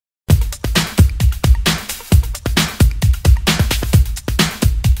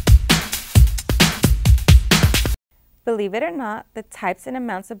Believe it or not, the types and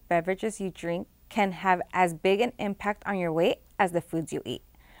amounts of beverages you drink can have as big an impact on your weight as the foods you eat.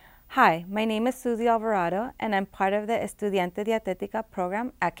 Hi, my name is Susie Alvarado, and I'm part of the Estudiante de Dietetica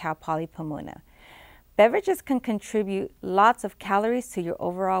program at Cal Poly Pomona. Beverages can contribute lots of calories to your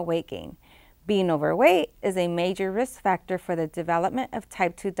overall weight gain. Being overweight is a major risk factor for the development of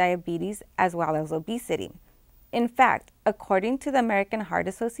type 2 diabetes as well as obesity. In fact, according to the American Heart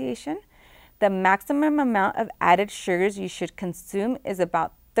Association, the maximum amount of added sugars you should consume is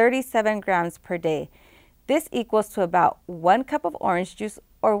about 37 grams per day. This equals to about 1 cup of orange juice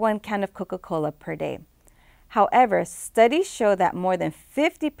or 1 can of Coca-Cola per day. However, studies show that more than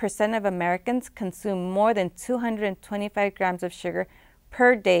 50% of Americans consume more than 225 grams of sugar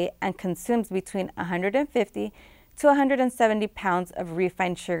per day and consumes between 150 to 170 pounds of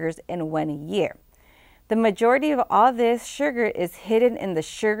refined sugars in 1 year. The majority of all this sugar is hidden in the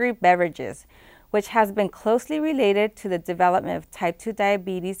sugary beverages, which has been closely related to the development of type 2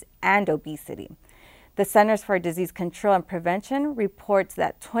 diabetes and obesity. The Centers for Disease Control and Prevention reports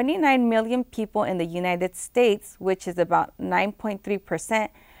that 29 million people in the United States, which is about 9.3%,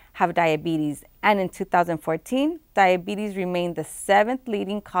 have diabetes. And in 2014, diabetes remained the 7th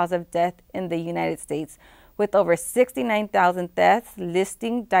leading cause of death in the United States, with over 69,000 deaths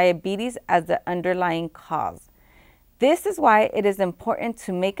listing diabetes as the underlying cause. This is why it is important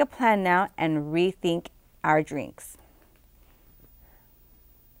to make a plan now and rethink our drinks.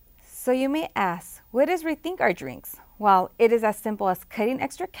 So you may ask, what is rethink our drinks? Well, it is as simple as cutting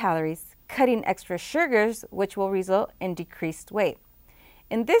extra calories, cutting extra sugars, which will result in decreased weight.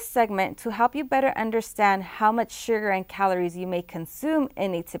 In this segment, to help you better understand how much sugar and calories you may consume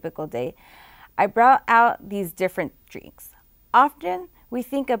in a typical day, I brought out these different drinks. Often, we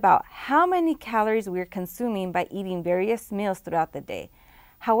think about how many calories we're consuming by eating various meals throughout the day.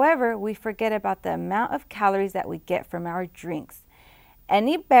 However, we forget about the amount of calories that we get from our drinks.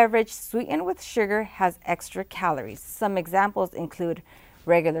 Any beverage sweetened with sugar has extra calories. Some examples include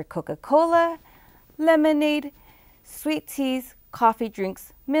regular Coca-Cola, lemonade, sweet teas, coffee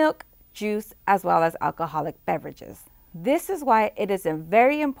drinks, milk, juice, as well as alcoholic beverages. This is why it is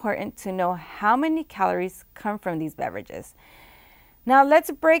very important to know how many calories come from these beverages. Now let's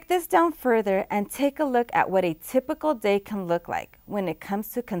break this down further and take a look at what a typical day can look like when it comes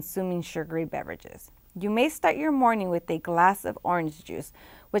to consuming sugary beverages. You may start your morning with a glass of orange juice,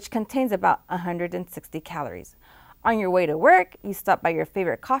 which contains about 160 calories. On your way to work, you stop by your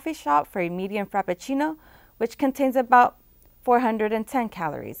favorite coffee shop for a medium frappuccino, which contains about 410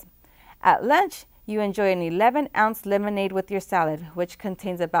 calories. At lunch, you enjoy an 11-ounce lemonade with your salad, which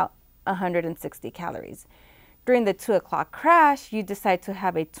contains about 160 calories. During the 2 o'clock crash, you decide to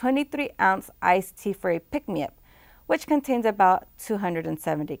have a 23-ounce iced tea for a pick-me-up, which contains about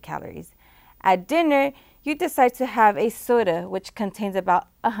 270 calories. At dinner, you decide to have a soda, which contains about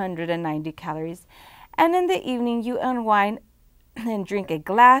 190 calories. And in the evening, you unwind and drink a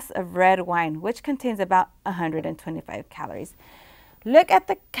glass of red wine, which contains about 125 calories. Look at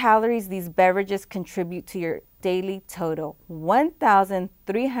the calories these beverages contribute to your daily total,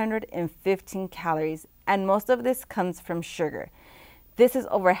 1,315 calories, and most of this comes from sugar. This is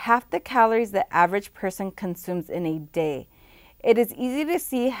over half the calories the average person consumes in a day. It is easy to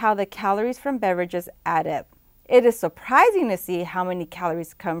see how the calories from beverages add up. It is surprising to see how many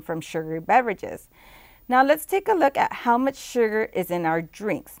calories come from sugary beverages. Now let's take a look at how much sugar is in our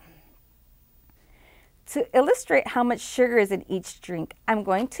drinks. To illustrate how much sugar is in each drink, I'm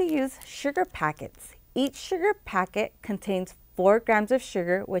going to use sugar packets. Each sugar packet contains 4 grams of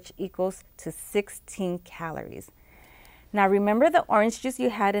sugar, which equals to 16 calories. Now remember the orange juice you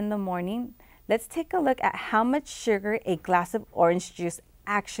had in the morning? Let's take a look at how much sugar a glass of orange juice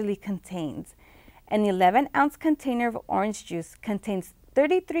actually contains. An 11-ounce container of orange juice contains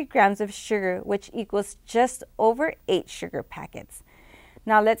 33 grams of sugar, which equals just over 8 sugar packets.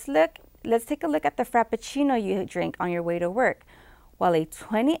 Now let's take a look at the frappuccino you drink on your way to work. While a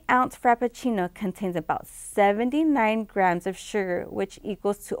 20-ounce frappuccino contains about 79 grams of sugar, which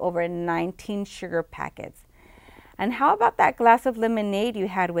equals to over 19 sugar packets. And how about that glass of lemonade you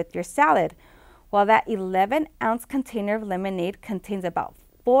had with your salad? Well, that 11-ounce container of lemonade contains about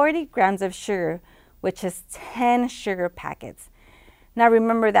 40 grams of sugar, which is 10 sugar packets. Now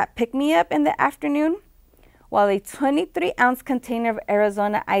remember that pick-me-up in the afternoon? While a 23-ounce container of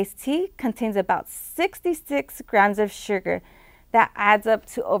Arizona iced tea contains about 66 grams of sugar, that adds up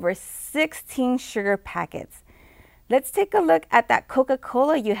to over 16 sugar packets. Let's take a look at that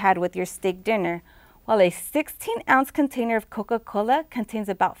Coca-Cola you had with your steak dinner. While a 16-ounce container of Coca-Cola contains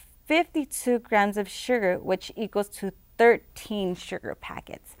about 52 grams of sugar, which equals to 13 sugar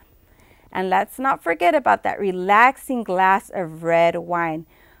packets. And let's not forget about that relaxing glass of red wine.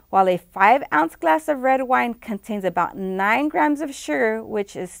 While a 5-ounce glass of red wine contains about 9 grams of sugar,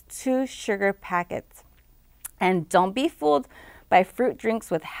 which is 2 sugar packets. And don't be fooled by fruit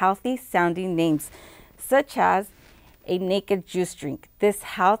drinks with healthy sounding names, such as a naked juice drink. This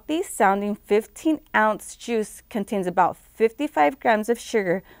healthy sounding 15-ounce juice contains about 55 grams of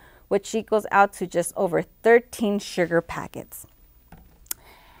sugar, which equals out to just over 13 sugar packets.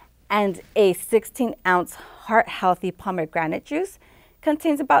 And a 16-ounce heart-healthy pomegranate juice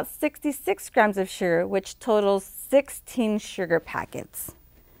contains about 66 grams of sugar, which totals 16 sugar packets.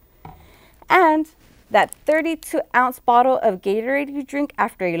 And that 32-ounce bottle of Gatorade you drink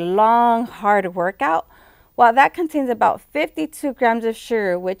after a long, hard workout, well, that contains about 52 grams of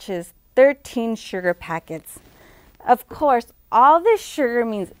sugar, which is 13 sugar packets. Of course, all this sugar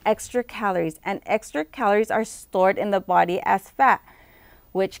means extra calories, and extra calories are stored in the body as fat,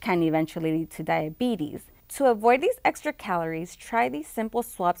 which can eventually lead to diabetes. To avoid these extra calories, try these simple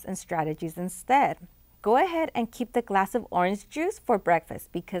swaps and strategies instead. Go ahead and keep the glass of orange juice for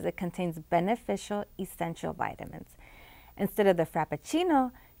breakfast because it contains beneficial essential vitamins. Instead of the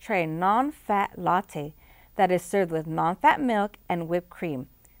Frappuccino, try a non-fat latte that is served with non-fat milk and whipped cream.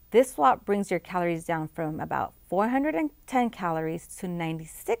 This swap brings your calories down from about 410 calories to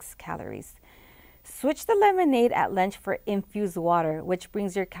 96 calories. Switch the lemonade at lunch for infused water, which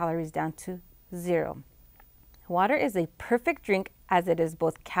brings your calories down to 0. Water is a perfect drink as it is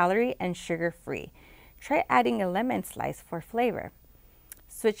both calorie and sugar-free. Try adding a lemon slice for flavor.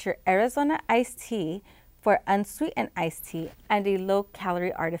 Switch your Arizona iced tea for unsweetened iced tea and a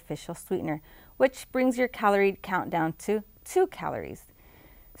low-calorie artificial sweetener, which brings your calorie count down to 2 calories.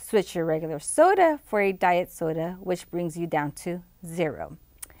 Switch your regular soda for a diet soda, which brings you down to 0.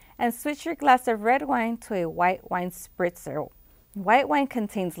 And switch your glass of red wine to a white wine spritzer. White wine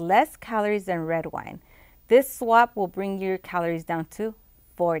contains less calories than red wine. This swap will bring your calories down to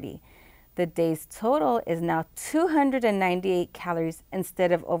 40. The day's total is now 298 calories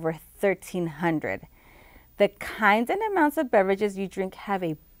instead of over 1,300. The kinds and amounts of beverages you drink have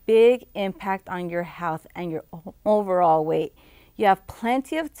a big impact on your health and your overall weight. You have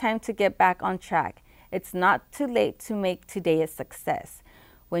plenty of time to get back on track. It's not too late to make today a success.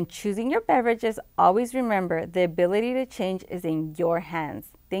 When choosing your beverages, always remember the ability to change is in your hands.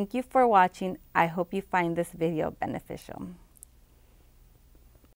 Thank you for watching. I hope you find this video beneficial.